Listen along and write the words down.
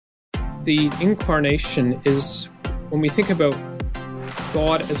The incarnation is, when we think about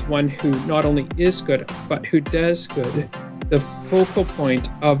God as one who not only is good, but who does good, the focal point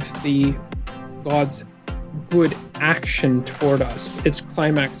of the God's good action toward us, its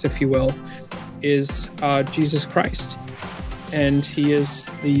climax, if you will, is Jesus Christ. And he is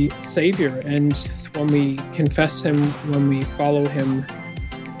the Savior. And when we confess him, when we follow him,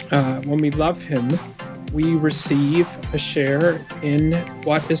 when we love him, we receive a share in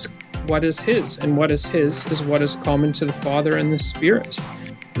what is his. And what is his is what is common to the Father and the Spirit.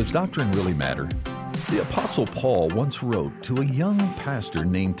 Does doctrine really matter? The Apostle Paul once wrote to a young pastor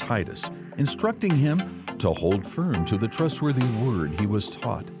named Titus, instructing him to hold firm to the trustworthy word he was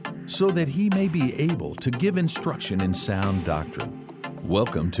taught, so that he may be able to give instruction in sound doctrine.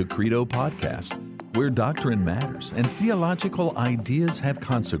 Welcome to Credo Podcast, where doctrine matters and theological ideas have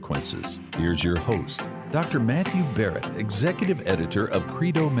consequences. Here's your host, Dr. Matthew Barrett, Executive Editor of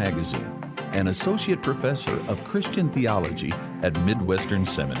Credo Magazine and Associate Professor of Christian Theology at Midwestern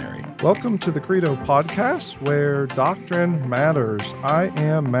Seminary. Welcome to the Credo Podcast, where doctrine matters. I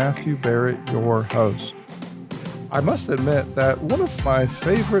am Matthew Barrett, your host. I must admit that one of my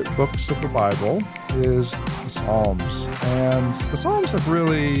favorite books of the Bible is the Psalms. And the Psalms have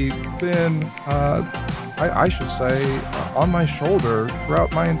really been, I should say, on my shoulder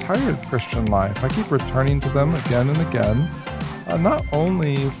throughout my entire Christian life. I keep returning to them again and again, not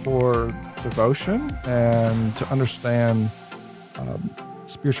only for devotion and to understand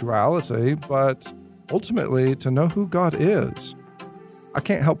spirituality, but ultimately to know who God is. I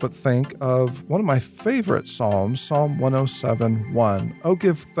can't help but think of one of my favorite Psalms, Psalm 107:1. Oh,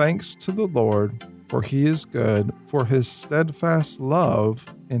 give thanks to the Lord, for he is good, for his steadfast love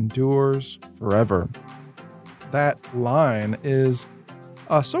endures forever. That line is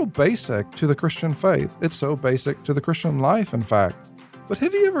so basic to the Christian faith. It's so basic to the Christian life, in fact. But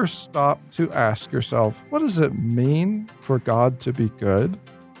have you ever stopped to ask yourself, what does it mean for God to be good?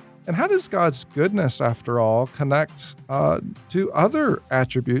 And how does God's goodness, after all, connect to other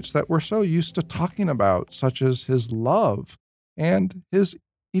attributes that we're so used to talking about, such as his love and his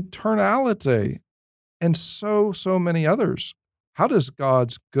eternality and so many others? How does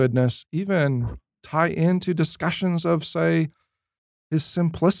God's goodness even tie into discussions of, say, his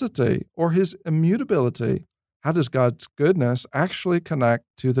simplicity or his immutability? How does God's goodness actually connect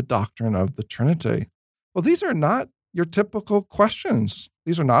to the doctrine of the Trinity? Well, these are not your typical questions.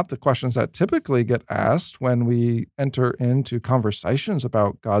 These are not the questions that typically get asked when we enter into conversations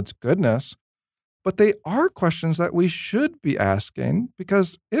about God's goodness, but they are questions that we should be asking,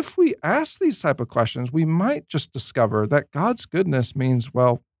 because if we ask these type of questions, we might just discover that God's goodness means,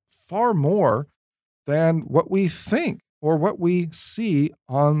 well, far more than what we think or what we see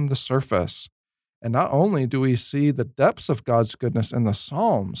on the surface. And not only do we see the depths of God's goodness in the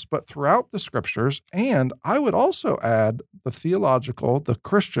Psalms, but throughout the Scriptures, and I would also add the theological, the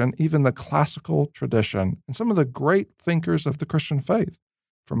Christian, even the classical tradition, and some of the great thinkers of the Christian faith,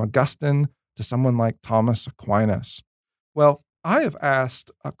 from Augustine to someone like Thomas Aquinas. Well, I have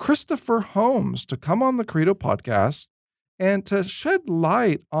asked Christopher Holmes to come on the Credo Podcast and to shed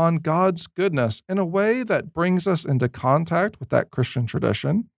light on God's goodness in a way that brings us into contact with that Christian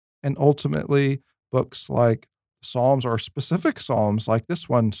tradition, and ultimately books like Psalms or specific Psalms like this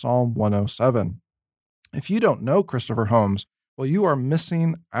one, Psalm 107. If you don't know Christopher Holmes, well, you are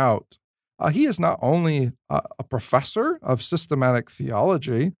missing out. He is not only a professor of systematic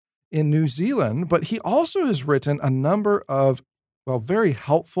theology in New Zealand, but he also has written a number of, very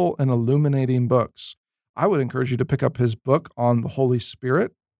helpful and illuminating books. I would encourage you to pick up his book on the Holy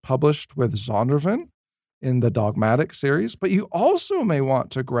Spirit, published with Zondervan in the Dogmatic series, but you also may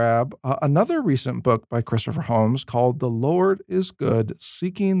want to grab another recent book by Christopher Holmes called The Lord is Good,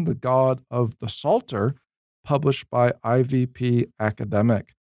 Seeking the God of the Psalter, published by IVP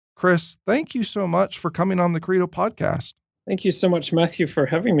Academic. Chris, thank you so much for coming on the Credo Podcast. Thank you so much, Matthew, for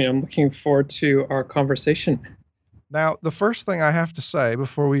having me. I'm looking forward to our conversation. Now, the first thing I have to say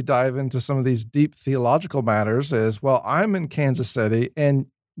before we dive into some of these deep theological matters is, I'm in Kansas City, and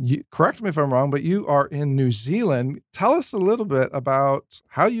you, correct me if I'm wrong, but you are in New Zealand. Tell us a little bit about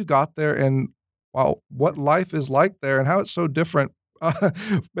how you got there and, what life is like there and how it's so different,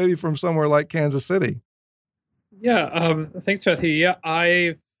 maybe from somewhere like Kansas City. Yeah, thanks, Matthew. Yeah,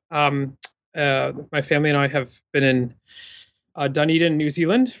 my family and I have been in Dunedin, New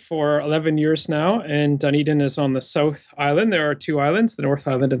Zealand for 11 years now, and Dunedin is on the South Island. There are two islands, the North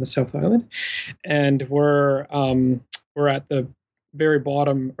Island and the South Island, and we're at the very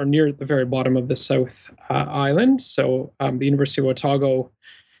bottom, or near the very bottom of the South Island. So the University of Otago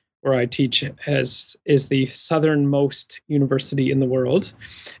where I teach, is the southernmost university in the world.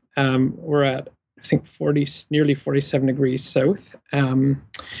 We're at, I think, nearly 47 degrees south, and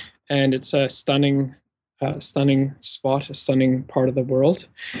it's a stunning spot, a stunning part of the world.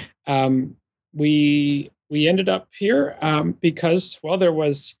 We ended up here because, well, there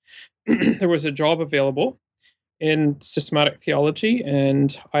was there was a job available in systematic theology,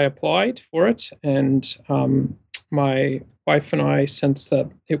 and I applied for it. And my wife and I sensed that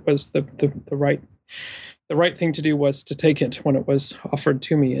it was the right thing to do was to take it when it was offered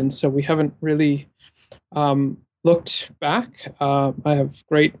to me. And so we haven't really looked back. I have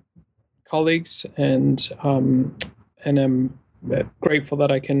great colleagues, and I'm grateful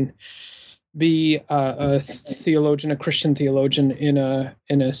that I can be a theologian, a Christian theologian in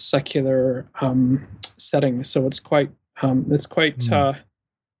a secular setting. So it's quite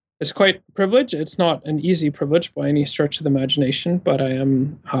privilege. It's not an easy privilege by any stretch of the imagination, but I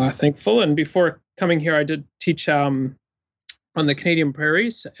am thankful. And before coming here, I did teach on the Canadian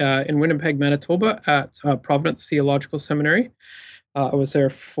prairies in Winnipeg, Manitoba, at Providence Theological Seminary. I was there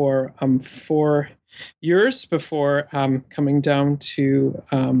for 4 years before coming down to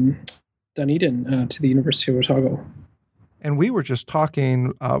Dunedin, to the University of Otago. And we were just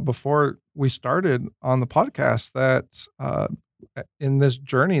talking before we started on the podcast that in this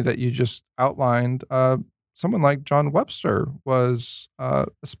journey that you just outlined, someone like John Webster was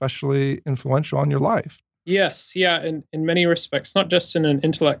especially influential on your life. Yes, yeah, in many respects, not just in an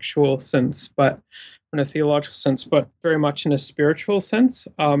intellectual sense, but in a theological sense, but very much in a spiritual sense.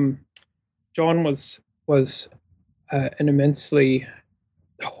 John was an immensely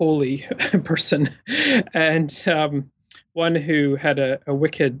holy person, and one who had a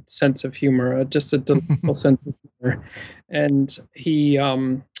wicked sense of humor, just a delightful sense of humor. And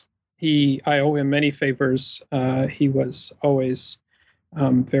I owe him many favors. He was always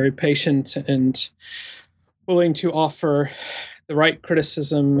very patient and willing to offer the right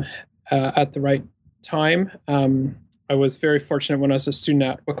criticism at the right time. I was very fortunate when I was a student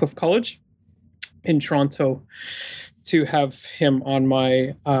at Wycliffe College in Toronto to have him on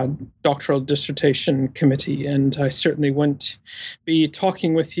my doctoral dissertation committee. And I certainly wouldn't be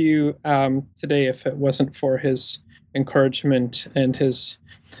talking with you today if it wasn't for his encouragement and his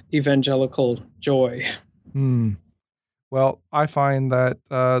evangelical joy. Well, I find that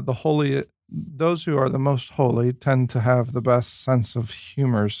those who are the most holy tend to have the best sense of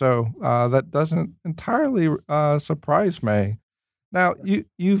humor. So that doesn't entirely surprise me. Now,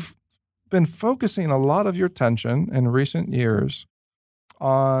 you've been focusing a lot of your attention in recent years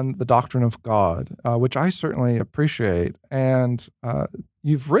on the doctrine of God, which I certainly appreciate. And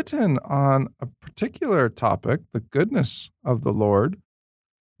you've written on a particular topic, the goodness of the Lord,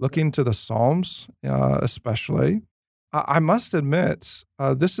 looking to the Psalms especially. I must admit,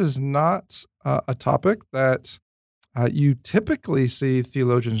 this is not a topic that you typically see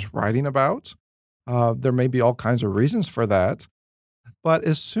theologians writing about. There may be all kinds of reasons for that. But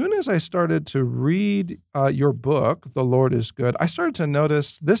as soon as I started to read your book, The Lord is Good, I started to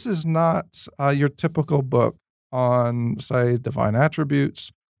notice this is not your typical book on, say, divine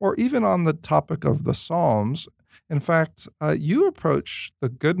attributes, or even on the topic of the Psalms. In fact, you approach the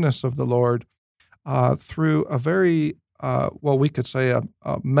goodness of the Lord through a very, we could say a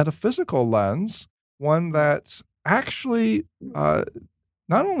metaphysical lens, one that actually not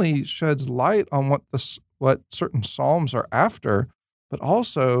only sheds light on what certain Psalms are after, but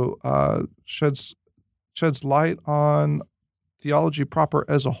also sheds light on theology proper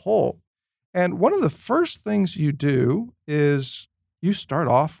as a whole. And one of the first things you do is you start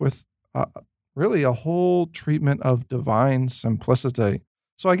off with really a whole treatment of divine simplicity.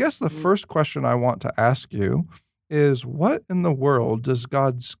 So I guess the first question I want to ask you is, what in the world does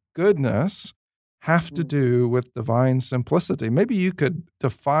God's goodness have to do with divine simplicity? Maybe you could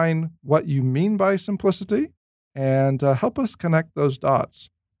define what you mean by simplicity and help us connect those dots.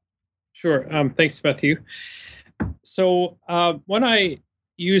 Sure. Thanks, Matthew. So when I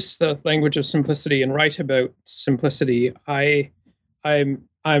use the language of simplicity and write about simplicity, I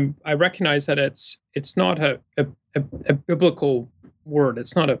recognize that it's not a biblical word.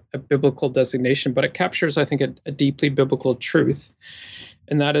 It's not a biblical designation, but it captures, I think, a deeply biblical truth.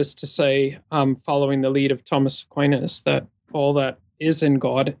 And that is to say, following the lead of Thomas Aquinas, that all that is in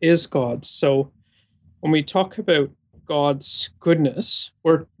God is God. So when we talk about God's goodness,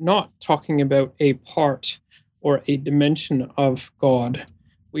 we're not talking about a part or a dimension of God.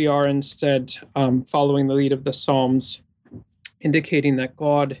 We are instead following the lead of the Psalms, indicating that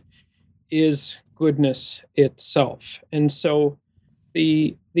God is goodness itself. And so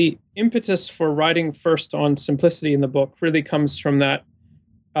the impetus for writing first on simplicity in the book really comes from that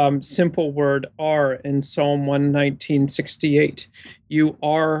simple word "are" in Psalm 119:68. You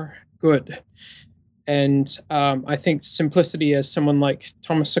are good. And I think simplicity, as someone like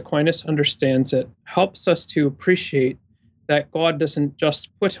Thomas Aquinas understands it, helps us to appreciate that God doesn't just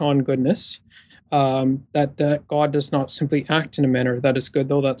put on goodness, that God does not simply act in a manner that is good,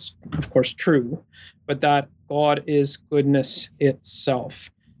 though that's, of course, true, but that God is goodness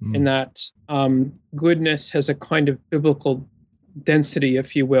itself, and that goodness has a kind of biblical density,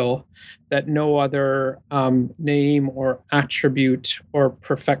 if you will, that no other name or attribute or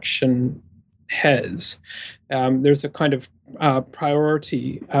perfection has. There's a kind of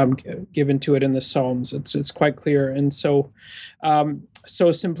priority given to it in the Psalms. It's quite clear, and so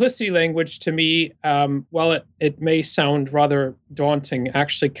simplicity language to me, while it may sound rather daunting,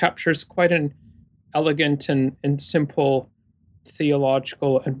 actually captures quite an elegant and simple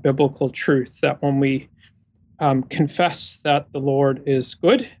theological and biblical truth, that when we confess that the Lord is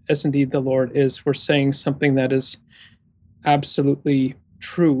good, as indeed the Lord is, we're saying something that is absolutely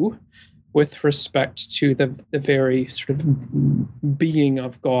true with respect to the very sort of being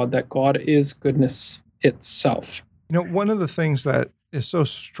of God, that God is goodness itself. One of the things that is so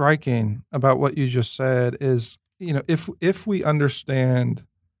striking about what you just said is, if we understand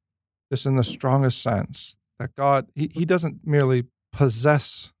this in the strongest sense, that God, he doesn't merely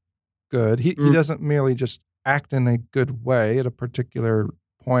possess good. He doesn't merely just act in a good way at a particular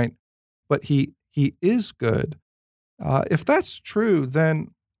point, but he is good. If that's true,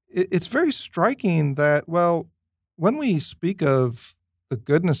 then it's very striking that, well, when we speak of the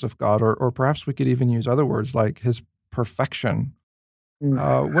goodness of God, or perhaps we could even use other words like his perfection,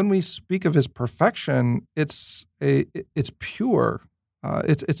 when we speak of his perfection, it's pure.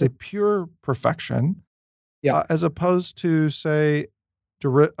 It's a pure perfection, as opposed to, say,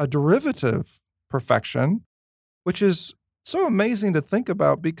 a derivative perfection, which is so amazing to think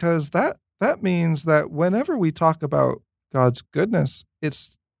about, because that means that whenever we talk about God's goodness,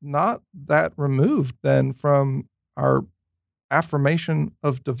 it's not that removed then from our affirmation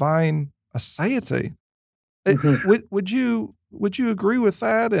of divine aseity. Would you agree with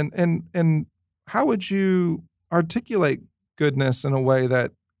that? And how would you articulate goodness in a way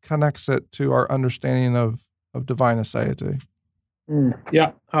that connects it to our understanding of divine aseity?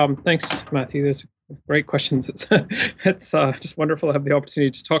 Thanks, Matthew. Those are great questions. It's just wonderful to have the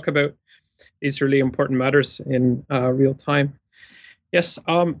opportunity to talk about these really important matters in real time. Yes,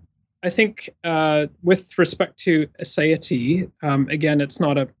 I think with respect to aseity, again, it's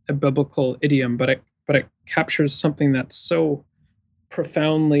not a biblical idiom, but it captures something that's so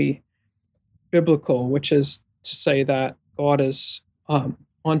profoundly biblical, which is to say that God is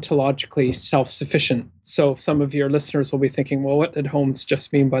ontologically self-sufficient. So some of your listeners will be thinking, well, what did Holmes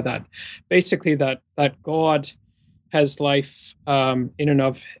just mean by that? Basically, that God has life in and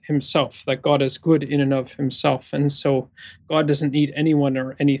of himself, that God is good in and of himself. And so God doesn't need anyone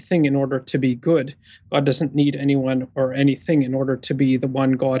or anything in order to be good. God doesn't need anyone or anything in order to be the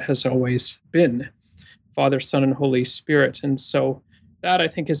one God has always been, Father, Son, and Holy Spirit. And so that, I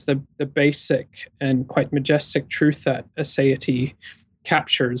think, is the basic and quite majestic truth that aseity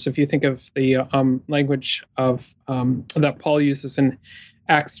captures. If you think of the language of that Paul uses in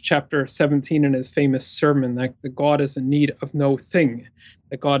Acts chapter 17 in his famous sermon, that God is in need of no thing,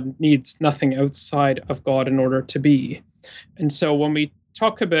 that God needs nothing outside of God in order to be. And so when we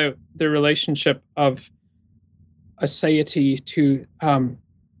talk about the relationship of aseity to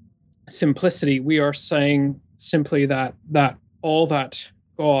simplicity, we are saying simply that all that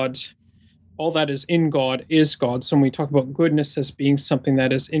is in God is God. So when we talk about goodness as being something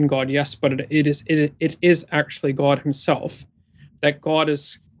that is in God, yes, but it is actually God himself. That God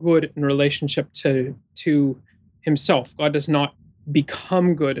is good in relationship to himself. God does not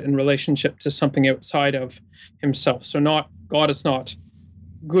become good in relationship to something outside of himself. So God is not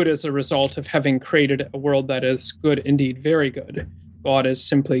good as a result of having created a world that is good, indeed very good. God is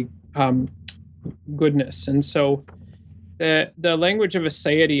simply goodness. And so the language of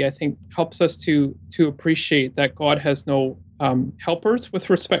aseity, I think, helps us to appreciate that God has no helpers with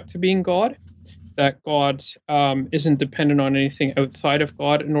respect to being God, that God isn't dependent on anything outside of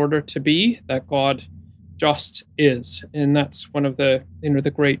God in order to be, that God just is. And that's one of the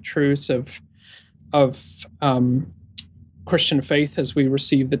great truths of Christian faith as we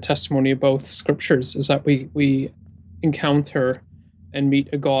receive the testimony of both scriptures, is that we encounter and meet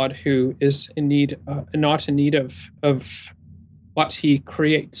a God who is in need, not in need of what he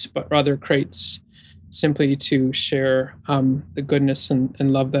creates, but rather creates simply to share the goodness and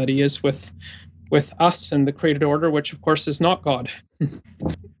love that he is with us and the created order, which of course is not God.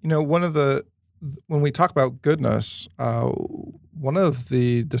 When we talk about goodness, one of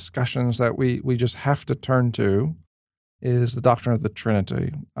the discussions that we just have to turn to is the doctrine of the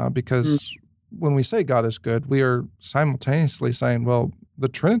Trinity, Mm, because when we say God is good, we are simultaneously saying, well, the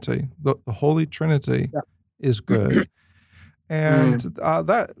Trinity, the Holy Trinity, yeah. is good. Mm, And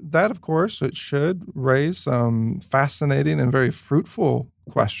that, of course, it should raise some fascinating and very fruitful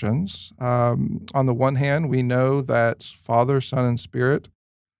questions. On the one hand, we know that Father, Son, and Spirit,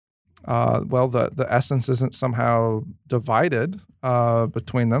 well, the essence isn't somehow divided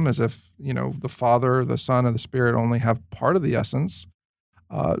between them, as if the Father, the Son, and the Spirit only have part of the essence.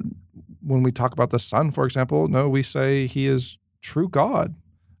 Uh, when we talk about the Son, for example, no, we say He is true God,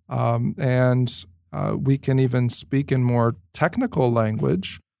 and we can even speak in more technical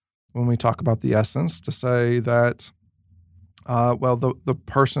language when we talk about the essence to say that, well, the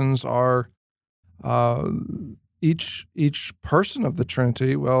persons are uh, each person of the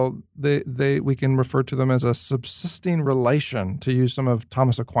Trinity. Well, they we can refer to them as a subsisting relation, to use some of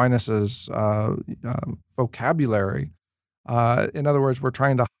Thomas Aquinas's vocabulary. In other words, we're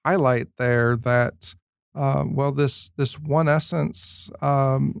trying to highlight there that, well, this one essence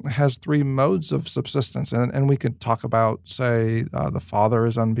has three modes of subsistence, and we could talk about, say, the Father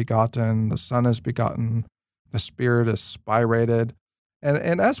is unbegotten, the Son is begotten, the Spirit is spirated,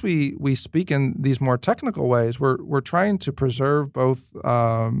 and as we speak in these more technical ways, we're trying to preserve both,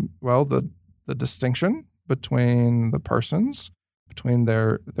 well, the distinction between the persons, between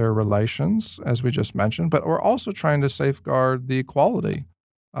their relations, as we just mentioned, but we're also trying to safeguard the equality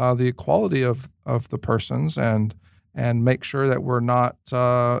of the persons, and make sure that we're not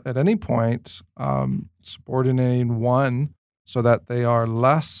at any point subordinating one so that they are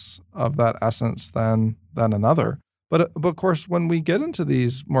less of that essence than another. But of course, when we get into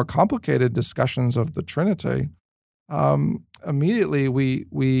these more complicated discussions of the Trinity, immediately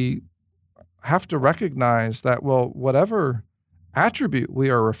we have to recognize that, well, whatever attribute we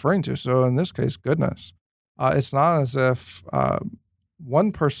are referring to, so in this case, goodness, it's not as if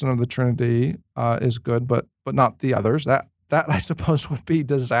one person of the Trinity is good, but not the others. That I suppose would be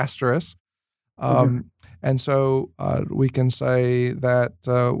disastrous. mhm. And so we can say that,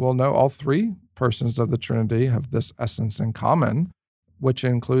 well, no, all three persons of the Trinity have this essence in common, which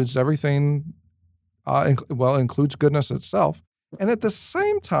includes everything, well, includes goodness itself. And at the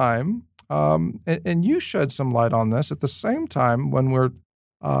same time, and you shed some light on this, at the same time, when we're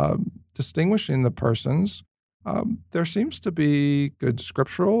distinguishing the persons, there seems to be good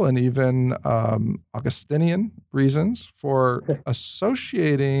scriptural and even Augustinian reasons for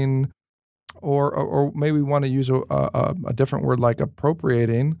associating, or maybe we want to use a different word like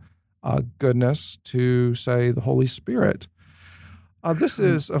appropriating goodness to, say, the Holy Spirit. This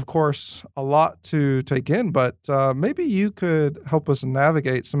is, of course, a lot to take in, but maybe you could help us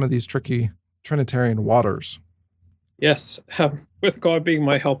navigate some of these tricky Trinitarian waters. Yes, with God being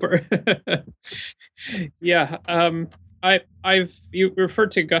my helper. Yeah, you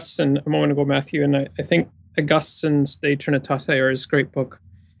referred to Augustine a moment ago, Matthew, and I think Augustine's De Trinitate, or his great book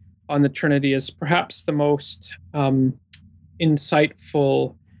on the Trinity, is perhaps the most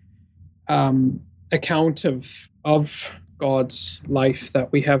insightful account of God's life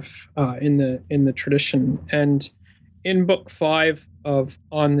that we have in the tradition. And in Book 5 of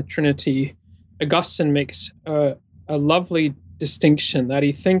On the Trinity, Augustine makes a lovely distinction that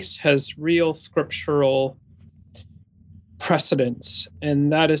he thinks has real scriptural precedence,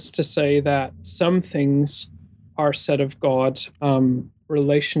 and that is to say that some things are said of God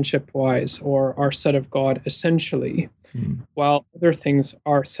relationship-wise, or are said of God essentially, while other things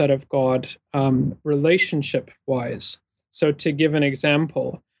are said of God relationship-wise. So to give an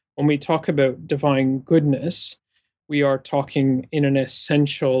example, when we talk about divine goodness, we are talking in an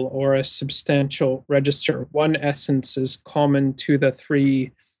essential or a substantial register. One essence is common to the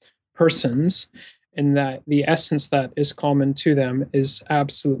three persons, and that the essence that is common to them is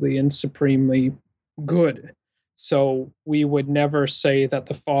absolutely and supremely good. So we would never say that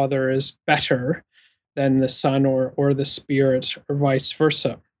the Father is better than the Son, or the Spirit, or vice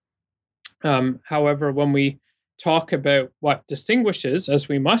versa. However, when we talk about what distinguishes, as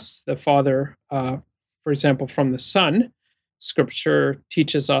we must, the Father, for example, from the Son, Scripture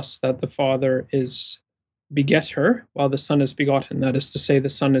teaches us that the Father is begetter, while the Son is begotten. That is to say, the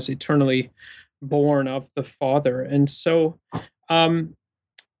Son is eternally born of the Father. And so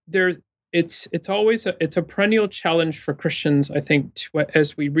there, it's always it's a perennial challenge for Christians, I think,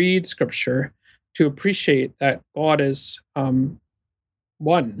 as we read Scripture, to appreciate that God is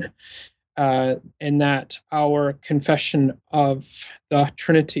one, and that our confession of the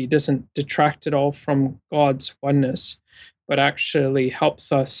Trinity doesn't detract at all from God's oneness, but actually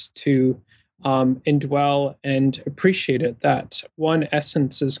helps us to indwell and appreciate it, that one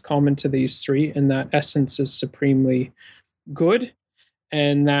essence is common to these three, and that essence is supremely good,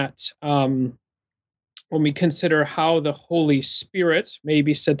 and that when we consider how the Holy Spirit may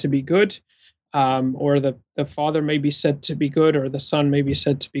be said to be good, or the Father may be said to be good, or the Son may be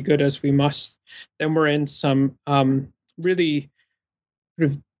said to be good, as we must, then we're in some really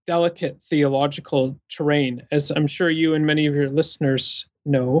sort of delicate theological terrain. As I'm sure you and many of your listeners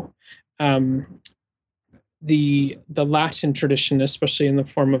know, the Latin tradition, especially in the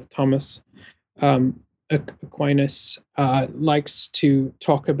form of Thomas Aquinas, likes to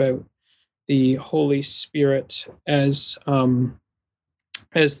talk about the Holy Spirit as the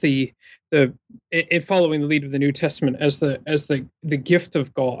following the lead of the New Testament, as the gift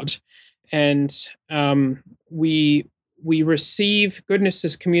of God, and we receive goodness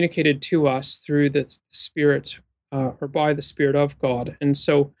is communicated to us through the Spirit, or by the Spirit of God, and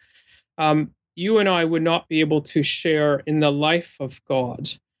so you and I would not be able to share in the life of God,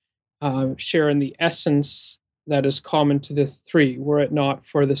 share in the essence that is common to the three, were it not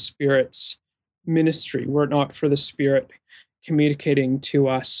for the Spirit's ministry, were it not for the Spirit communicating to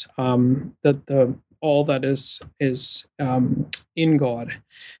us that all that is in God.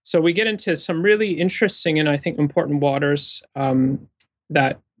 So we get into some really interesting and I think important waters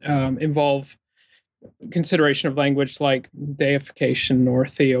that involve consideration of language like deification or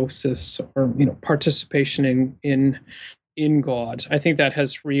theosis, or participation in God. I think that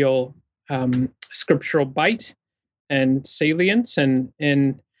has real scriptural bite and salience, and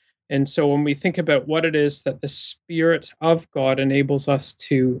so when we think about what it is that the Spirit of God enables us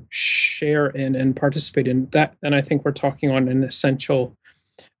to share in and participate in, that, then I think we're talking on at an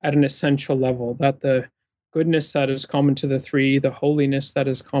essential level, that the goodness that is common to the three, the holiness that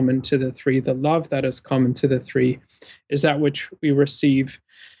is common to the three, the love that is common to the three, is that which we receive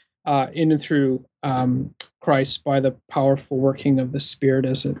in and through Christ by the powerful working of the Spirit,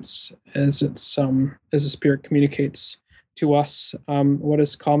 as the Spirit communicates to us what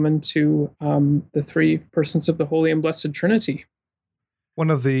is common to the three persons of the Holy and Blessed Trinity. One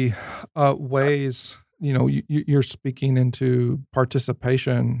of the ways, you're speaking into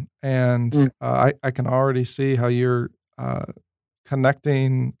participation, and I can already see how you're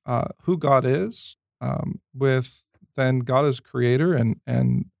connecting who God is with then God as creator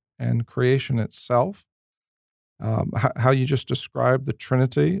and creation itself. How you just described the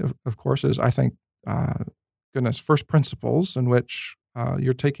Trinity, of course, is, I think, first principles, in which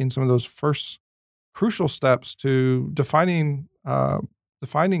you're taking some of those first crucial steps to defining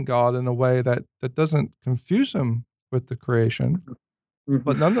God in a way that doesn't confuse him with the creation,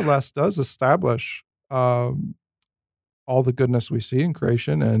 but nonetheless does establish all the goodness we see in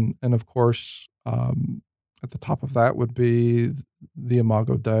creation, and of course, at the top of that would be the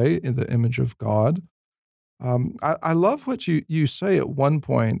Imago Dei, in the image of God. I love what you say at one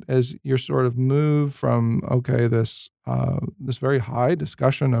point, as you're sort of move from, okay, this very high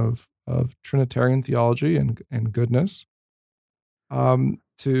discussion of Trinitarian theology and goodness,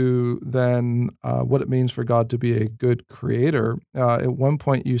 to then what it means for God to be a good creator. At one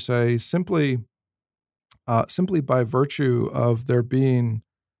point, you say simply by virtue of their being,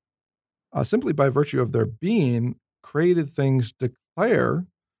 created things declare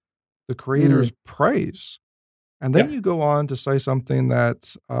the Creator's praise. And then you go on to say something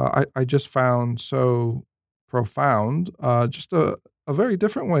that I just found so profound, just a very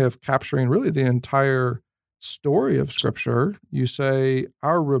different way of capturing really the entire story of Scripture. You say,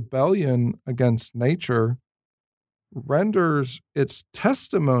 our rebellion against nature renders its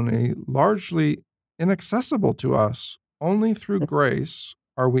testimony largely inaccessible to us. Only through grace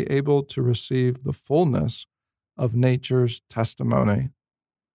are we able to receive the fullness of nature's testimony.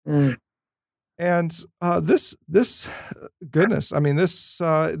 And this goodness, I mean, this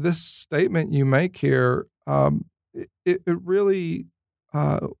statement you make here, it really,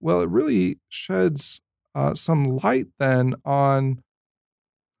 it really sheds some light then on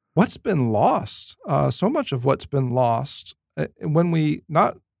what's been lost. So much of what's been lost when we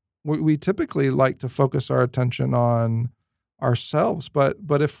typically like to focus our attention on ourselves,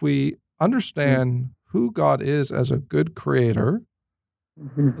 but if we understand who God is as a good creator,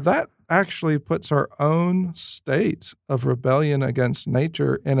 that actually puts our own state of rebellion against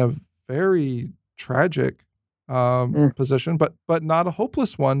nature in a very tragic position, but not a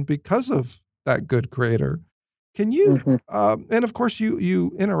hopeless one, because of that good creator. Can you, and of course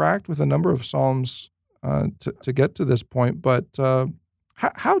you interact with a number of Psalms to get to this point, but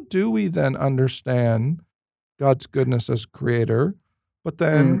how do we then understand God's goodness as creator? But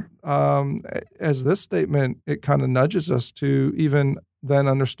then, as this statement, it kind of nudges us to even then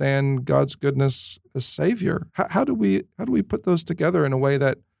understand God's goodness as Savior? How do we put those together in a way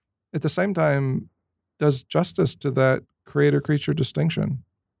that, at the same time, does justice to that creator-creature distinction?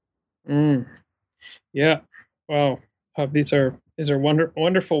 Mm, yeah. Wow. These are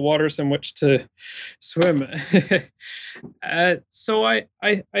wonderful waters in which to swim. So I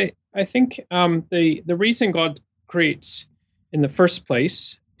think the reason God creates in the first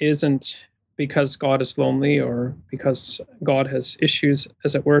place isn't because God is lonely or because God has issues,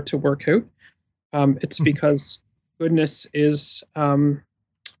 as it were, to work out. It's because goodness is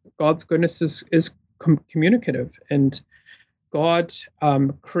God's goodness is communicative, and God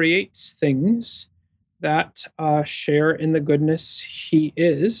creates things that share in the goodness He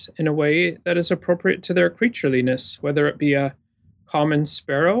is in a way that is appropriate to their creatureliness, whether it be a common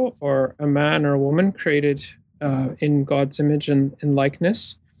sparrow or a man or a woman created in God's image and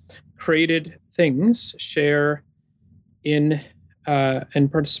likeness. Created things share in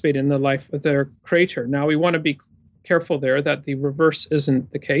and participate in the life of their creator. Now, we want to be careful there that the reverse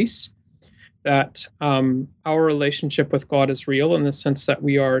isn't the case, that our relationship with God is real in the sense that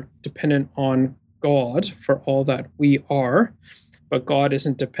we are dependent on God for all that we are, but God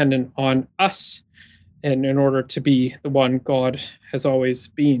isn't dependent on us and in order to be the one God has always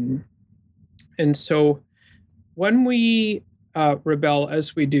been. And so when we rebel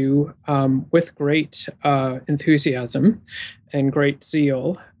as we do with great enthusiasm and great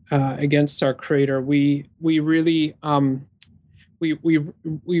zeal against our Creator, we really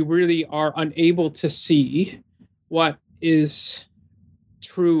we really are unable to see what is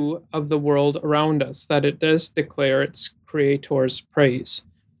true of the world around us, that it does declare its Creator's praise.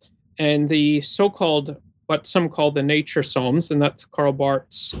 And the so-called, what some call the nature psalms, and that's Karl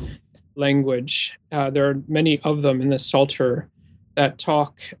Barth's language, there are many of them in the Psalter that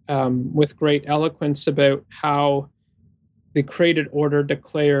talk with great eloquence about how the created order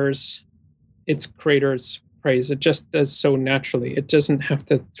declares its Creator's praise. It just does so naturally. It doesn't have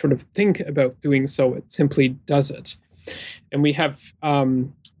to sort of think about doing so. It simply does it. And we have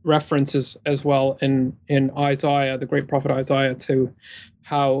references as well in Isaiah, the great prophet Isaiah, to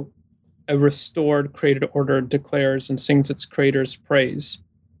how a restored created order declares and sings its Creator's praise.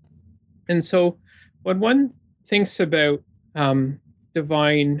 And so when one thinks about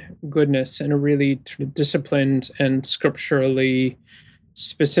divine goodness in a really disciplined and scripturally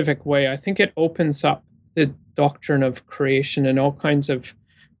specific way, I think it opens up the doctrine of creation in all kinds of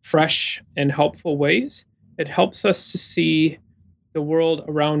fresh and helpful ways. It helps us to see the world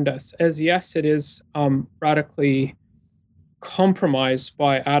around us as, yes, it is radically compromised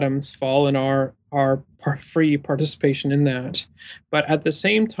by Adam's fall and our free participation in that. But at the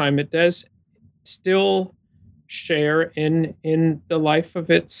same time, it does still share in the life of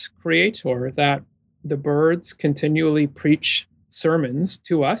its Creator, that the birds continually preach sermons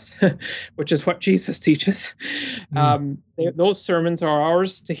to us, which is what Jesus teaches. Those sermons are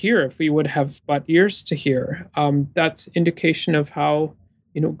ours to hear if we would have but ears to hear. That's indication of how,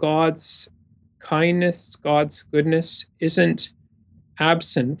 God's kindness, God's goodness isn't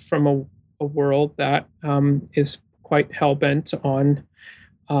absent from a world that is quite hell-bent on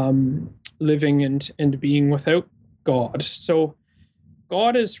living and being without God. So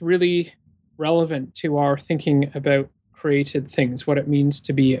God is really relevant to our thinking about created things, what it means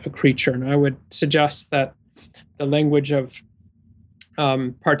to be a creature. And I would suggest that the language of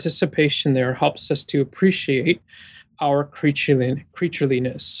participation there helps us to appreciate our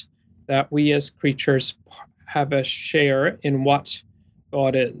creatureliness, that we as creatures have a share in what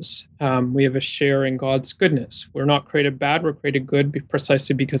God is. We have a share in God's goodness. We're not created bad, we're created good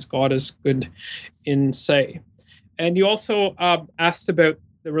precisely because God is good in se. And you also asked about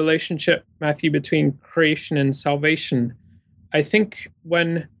the relationship, Matthew, between creation and salvation. I think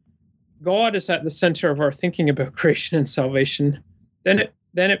when God is at the center of our thinking about creation and salvation, then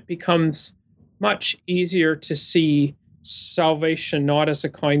it becomes much easier to see salvation not as a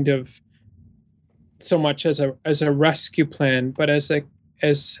kind of so much as a rescue plan, but as the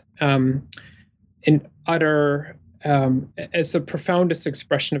profoundest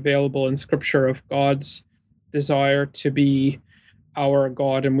expression available in Scripture of God's desire to be our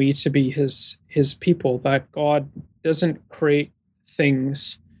God and we to be his people, that God doesn't create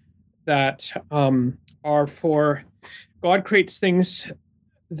things that are for, God creates things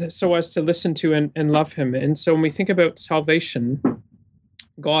so as to listen to and love him. And so when we think about salvation,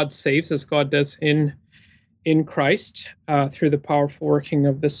 God saves as God does in Christ through the powerful working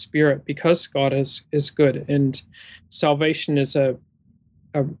of the Spirit, because God is good. And salvation is a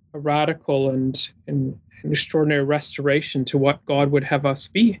radical and an extraordinary restoration to what God would have us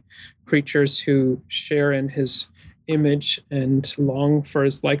be, creatures who share in his image and long for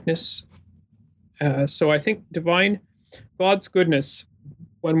his likeness. So I think God's goodness,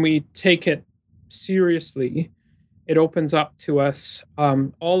 when we take it seriously, it opens up to us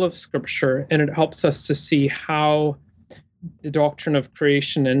all of Scripture, and it helps us to see how the doctrine of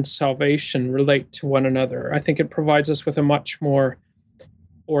creation and salvation relate to one another. I think it provides us with a much more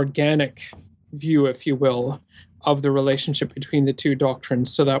organic view, if you will, of the relationship between the two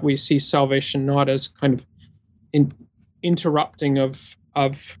doctrines, so that we see salvation not as kind of interrupting of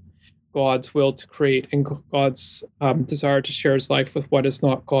God's will to create and God's desire to share his life with what is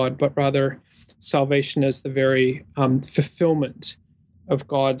not God, but rather salvation as the very fulfillment of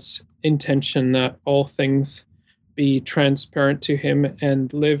God's intention that all things be transparent to him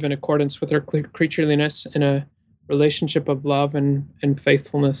and live in accordance with their creatureliness in a relationship of love and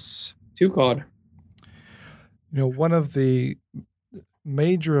faithfulness to God. One of the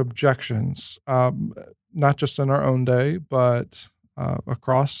major objections, not just in our own day, but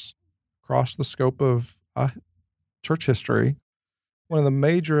across the scope of church history, one of the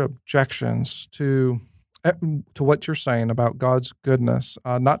major objections to what you're saying about God's goodness,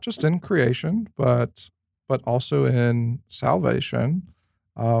 not just in creation, but also in salvation,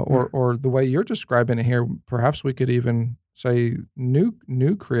 or the way you're describing it here, perhaps we could even say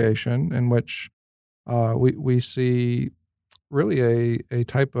new creation, in which we see really a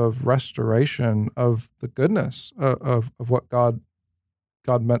type of restoration of the goodness of what God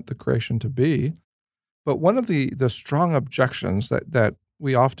meant the creation to be. But one of the strong objections that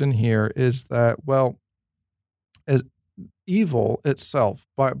we often hear is that, well, as evil itself,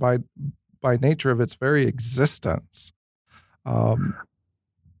 by nature of its very existence,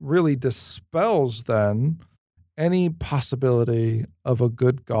 really dispels then any possibility of a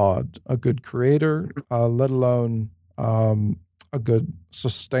good God, a good creator, let alone a good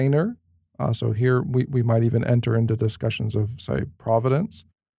sustainer. So here we might even enter into discussions of, say, providence.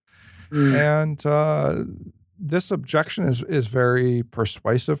 And this objection is very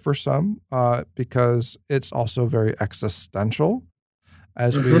persuasive for some, because it's also very existential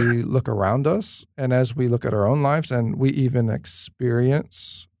as we look around us and as we look at our own lives, and we even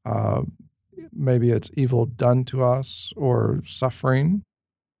experience maybe it's evil done to us, or suffering,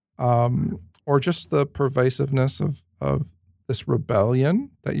 or just the pervasiveness of this rebellion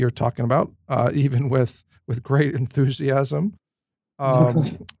that you're talking about, even with great enthusiasm,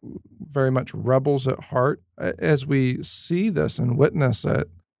 very much rebels at heart. As we see this and witness it,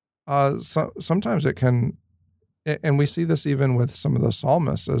 sometimes it can, and we see this even with some of the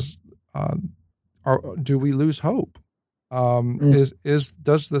psalmists, as do we lose hope? Does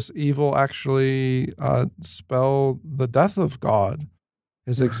this evil actually spell the death of God,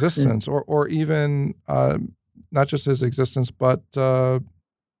 his existence, or even not just his existence, but the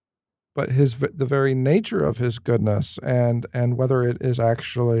very nature of his goodness, and whether it is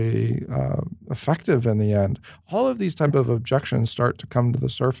actually effective in the end? All of these type of objections start to come to the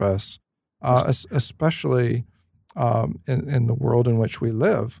surface, especially in the world in which we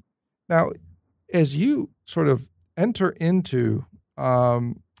live. Now, as you sort of enter into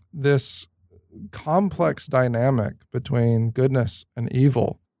this complex dynamic between goodness and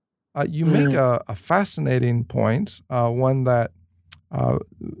evil, you make a fascinating point, one that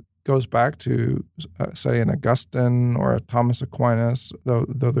goes back to, say, an Augustine or a Thomas Aquinas, though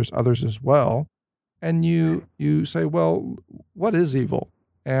there's others as well. And you say, well, what is evil?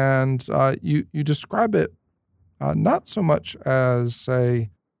 And you describe it not so much as, say,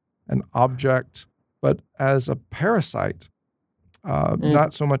 an object, but as a parasite,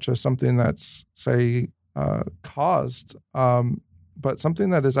 not so much as something that's, say, caused, but something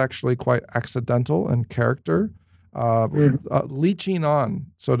that is actually quite accidental in character, leeching on,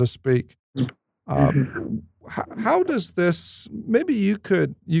 so to speak. How does this? Maybe you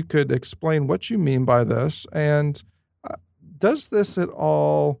could explain what you mean by this, and does this at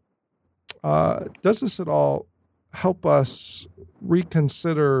all help us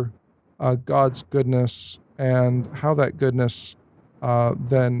reconsider God's goodness, and how that goodness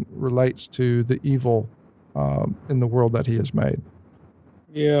then relates to the evil in the world that he has made?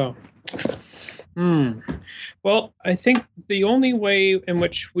 Yeah. Well, I think the only way in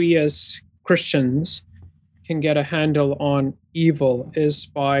which we as Christians can get a handle on evil is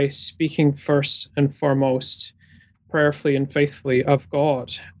by speaking first and foremost, prayerfully and faithfully, of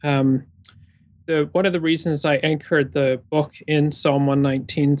God. One of the reasons I anchored the book in Psalm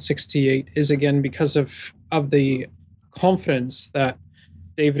 119:68 is, again, because of the confidence that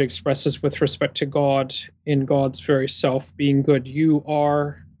David expresses with respect to God in God's very self being good. You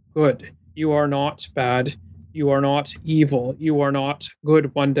are good. You are not bad. You are not evil. You are not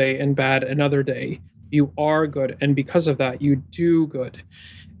good one day and bad another day. You are good, and because of that, you do good.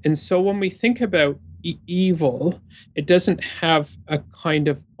 And so when we think about evil, it doesn't have a kind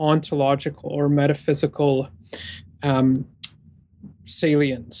of ontological or metaphysical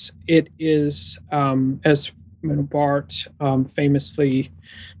salience. It is, as Barth famously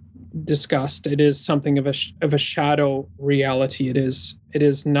discussed, it is something of a shadow reality. It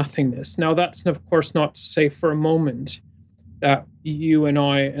is nothingness. Now, that's of course not to say for a moment that you and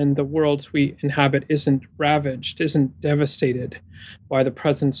I and the worlds we inhabit isn't ravaged, isn't devastated by the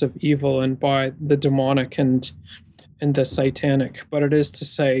presence of evil and by the demonic and the satanic. But it is to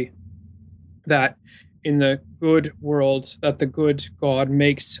say that in the good world that the good God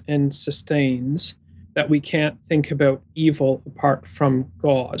makes and sustains, that we can't think about evil apart from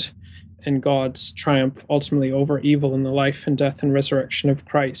God and God's triumph ultimately over evil in the life and death and resurrection of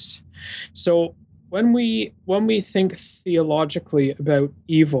Christ. So when we think theologically about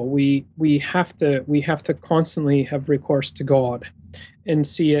evil, we have to constantly have recourse to God and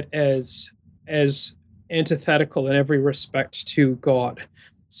see it as antithetical in every respect to God.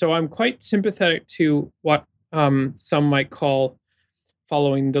 So I'm quite sympathetic to what some might call,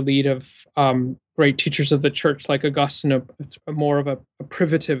 following the lead of great teachers of the church like Augustine, a more of a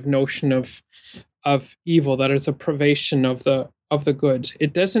privative notion of evil, that is a privation of the good.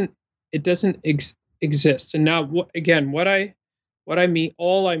 It doesn't exist. And now, again, what I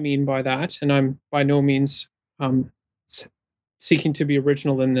mean by that, and I'm by no means seeking to be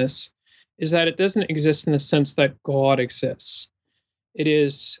original in this, is that it doesn't exist in the sense that God exists. It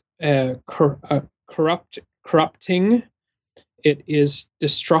is corrupting. It is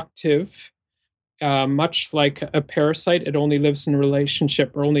destructive. Much like a parasite, it only lives in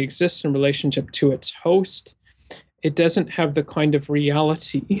relationship, or only exists in relationship to its host. It doesn't have the kind of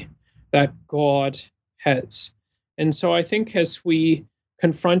reality that God has. And so I think as we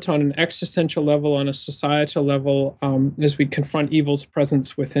confront on an existential level, on a societal level, as we confront evil's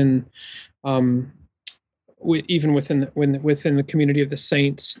presence within, even within the community of the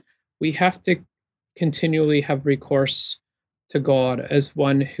saints, we have to continually have recourse to God as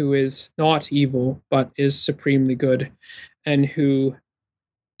one who is not evil, but is supremely good, and who,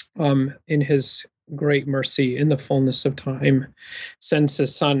 in his great mercy, in the fullness of time, sends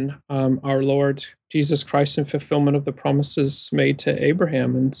his Son, our Lord Jesus Christ, in fulfillment of the promises made to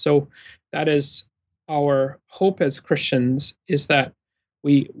Abraham. And so that is our hope as Christians, is that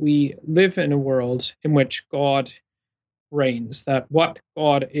we live in a world in which God reigns, that what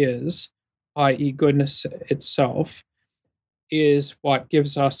God is, i.e. goodness itself, is what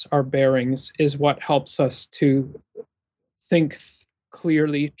gives us our bearings, is what helps us to think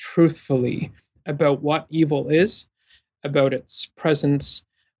clearly, truthfully about what evil is, about its presence,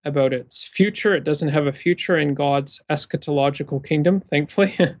 about its future. It doesn't have a future in God's eschatological kingdom,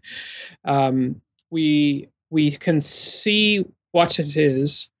 thankfully. We can see what it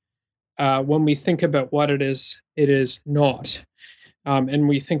is when we think about what it is not. And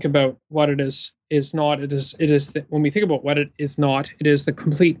we think about what it is not. When we think about what it is not, it is the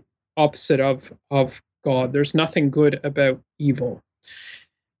complete opposite of God. There's nothing good about evil.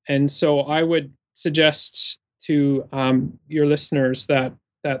 And so I would suggest to your listeners that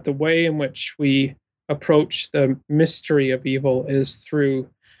the way in which we approach the mystery of evil is through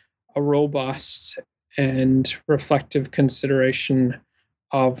a robust and reflective consideration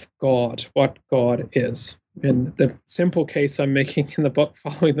of God, what God is. And the simple case I'm making in the book,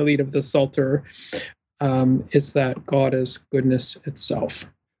 following the lead of the Psalter, is that God is goodness itself.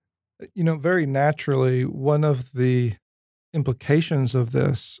 Very naturally, one of the implications of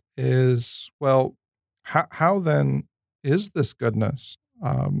this is, well, how then is this goodness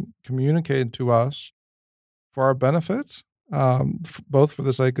communicated to us for our benefit, both for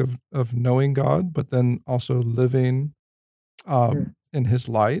the sake of knowing God, but then also living in his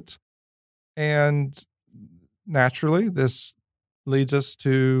light? And naturally, this leads us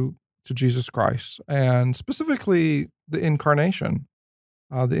to Jesus Christ, and specifically the incarnation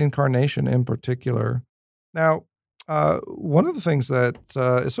in particular. Now, one of the things that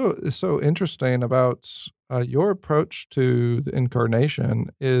is so interesting about your approach to the incarnation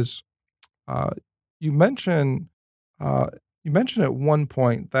is you mention at one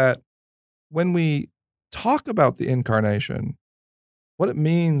point that when we talk about the incarnation, what it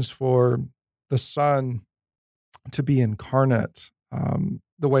means for the Son to be incarnate,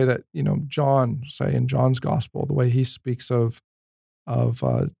 the way that John, say in John's gospel, the way he speaks of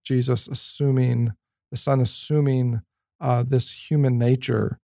Jesus assuming, the Son assuming this human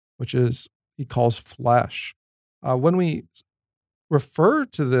nature, which is he calls flesh. When we refer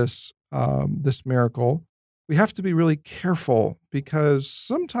to this miracle, we have to be really careful because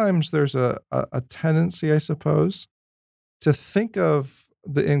sometimes there's a tendency, I suppose, to think of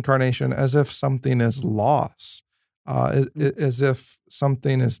the incarnation as if something is lost, as if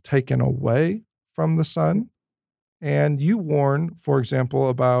something is taken away from the Son. And you warn, for example,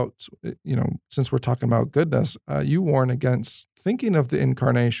 about, since we're talking about goodness, you warn against thinking of the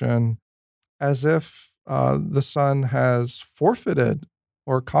incarnation as if the Son has forfeited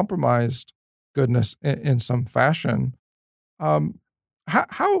or compromised goodness in some fashion.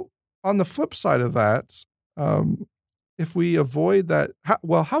 How, on the flip side of that, if we avoid that,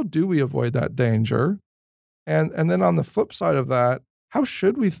 how do we avoid that danger? And then on the flip side of that, how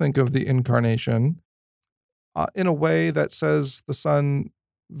should we think of the incarnation in a way that says the Son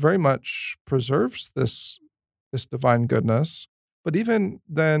very much preserves this divine goodness, but even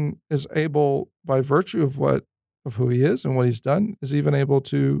then is able, by virtue of who he is and what he's done, is even able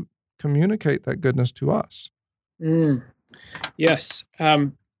to communicate that goodness to us. Yes.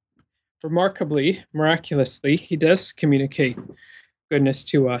 Miraculously, he does communicate goodness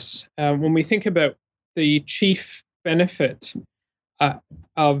to us. When we think about the chief benefit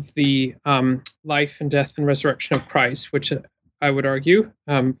of the life and death and resurrection of Christ, which I would argue,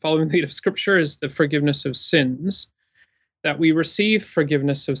 following the lead of Scripture, is the forgiveness of sins, that we receive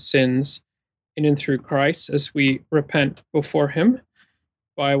forgiveness of sins in and through Christ as we repent before him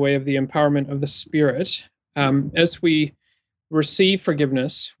by way of the empowerment of the Spirit. As we receive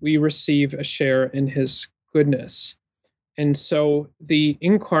forgiveness, we receive a share in his goodness. And so the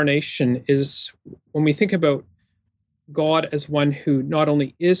incarnation is, when we think about God as one who not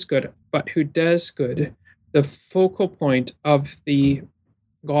only is good, but who does good, the focal point of the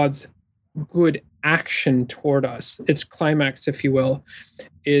God's good action toward us, its climax, if you will,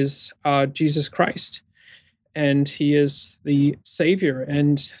 is Jesus Christ. And he is the Savior.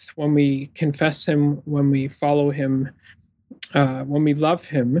 And when we confess him, when we follow him, when we love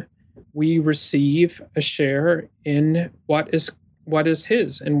him, we receive a share in what is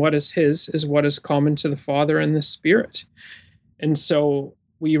his, and what is his is what is common to the Father and the Spirit. And so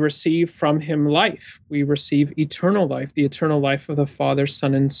we receive from him life. We receive eternal life, the eternal life of the Father,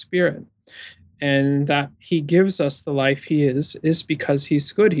 Son, and Spirit. And that he gives us the life he is because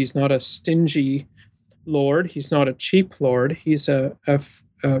he's good. He's not a stingy Lord. He's not a cheap Lord. He's a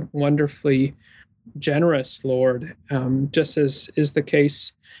wonderfully generous Lord, just as is the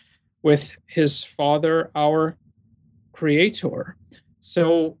case with his Father, our Creator.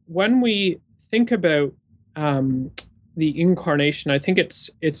 So when we think about the incarnation, I think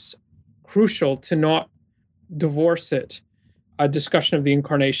it's crucial to not divorce a discussion of the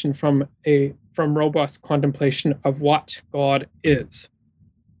incarnation from robust contemplation of what God is.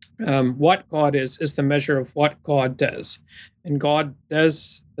 What God is the measure of what God does. And God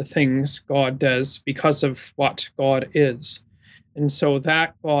does the things God does because of what God is. And so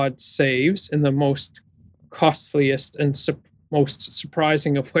that God saves in the most costliest and most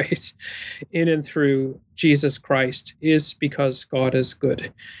surprising of ways in and through Jesus Christ is because God is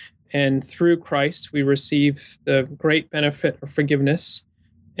good. And through Christ, we receive the great benefit of forgiveness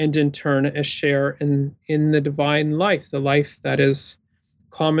and in turn a share in the divine life, the life that is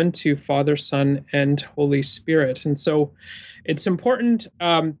common to Father, Son, and Holy Spirit. And so it's important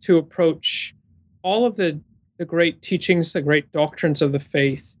to approach all of the great teachings, the great doctrines of the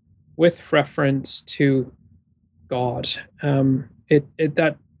faith with reference to God.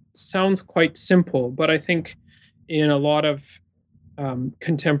 That sounds quite simple, but I think in a lot of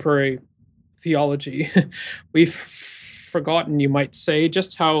contemporary theology, we've forgotten, you might say,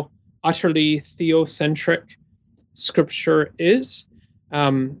 just how utterly theocentric Scripture is.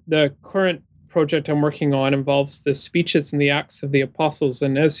 The current project I'm working on involves the speeches and the Acts of the Apostles,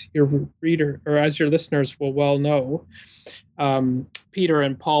 and as your reader or as your listeners will well know, Peter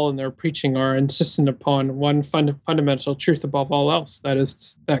and Paul in their preaching are insistent upon one fundamental truth above all else, that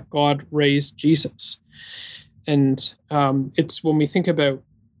is that God raised Jesus. And it's when we think about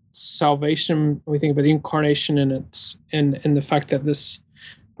salvation, we think about the incarnation and the fact that this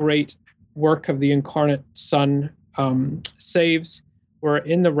great work of the incarnate Son saves, we're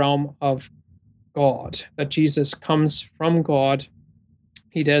in the realm of God, that Jesus comes from God.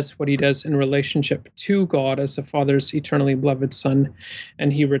 He does what he does in relationship to God as the Father's eternally beloved Son,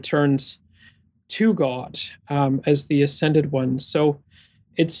 and he returns to God as the ascended one. So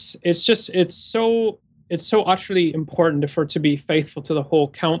it's so utterly important for it to be faithful to the whole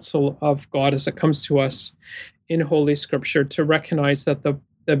counsel of God as it comes to us in Holy Scripture, to recognize that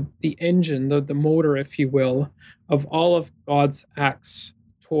the engine, the motor, if you will, of all of God's acts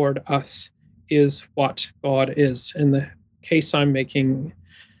toward us is what God is. In the case I'm making,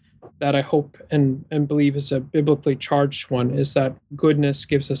 that I hope and believe is a biblically charged one, is that goodness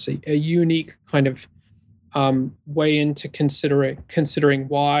gives us a unique kind of way into considering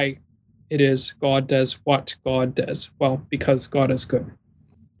why it is God does what God does. Well, because God is good.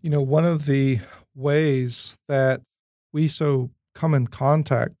 One of the ways that we so come in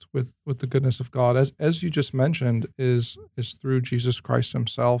contact with the goodness of God, as you just mentioned, is through Jesus Christ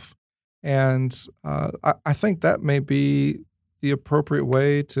himself. And I think that may be the appropriate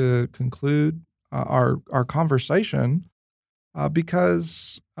way to conclude our conversation,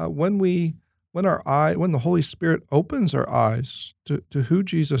 because when the Holy Spirit opens our eyes to who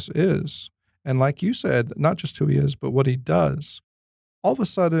Jesus is, and like you said, not just who he is, but what he does, all of a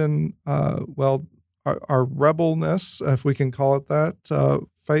sudden, our rebelness, if we can call it that,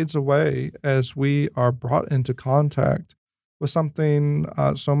 fades away as we are brought into contact with something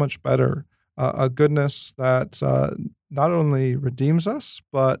so much better, a goodness that not only redeems us,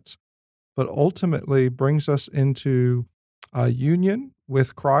 but ultimately brings us into union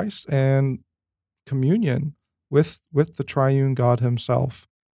with Christ and communion with the triune God himself.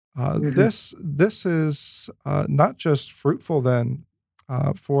 This is not just fruitful then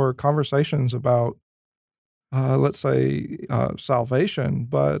for conversations about, let's say, salvation,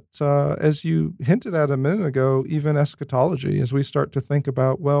 but as you hinted at a minute ago, even eschatology, as we start to think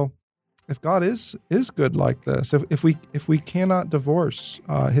about, well, if God is good like this, if we cannot divorce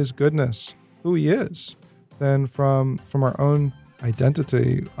his goodness, who he is, then from our own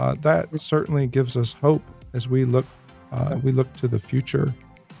identity, that certainly gives us hope as we look to the future.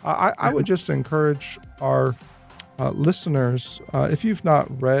 I would just encourage our listeners, if you've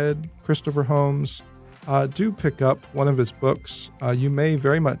not read Christopher Holmes, do pick up one of his books. You may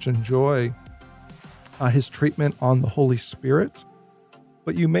very much enjoy his treatment on the Holy Spirit,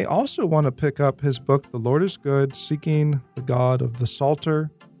 but you may also want to pick up his book, The Lord is Good, Seeking the God of the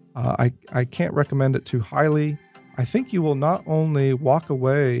Psalter. I can't recommend it too highly. I think you will not only walk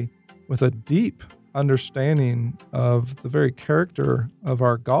away with a deep understanding of the very character of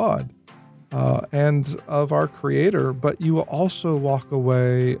our God and of our Creator, but you will also walk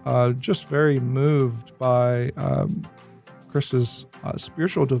away just very moved by Chris's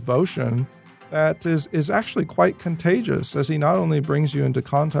spiritual devotion that is actually quite contagious, as he not only brings you into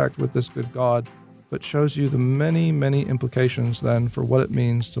contact with this good God, but shows you the many, many implications then for what it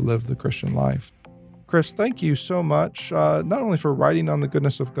means to live the Christian life. Chris, thank you so much, not only for writing on the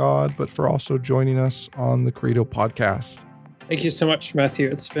goodness of God, but for also joining us on the Credo podcast. Thank you so much, Matthew.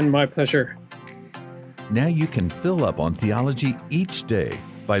 It's been my pleasure. Now you can fill up on theology each day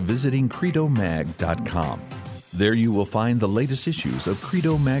by visiting credomag.com. There you will find the latest issues of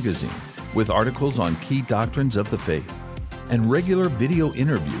Credo Magazine, with articles on key doctrines of the faith, and regular video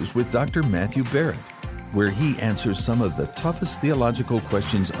interviews with Dr. Matthew Barrett, where he answers some of the toughest theological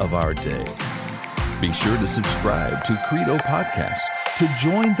questions of our day. Be sure to subscribe to Credo Podcast to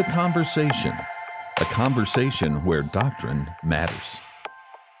join the conversation, a conversation where doctrine matters.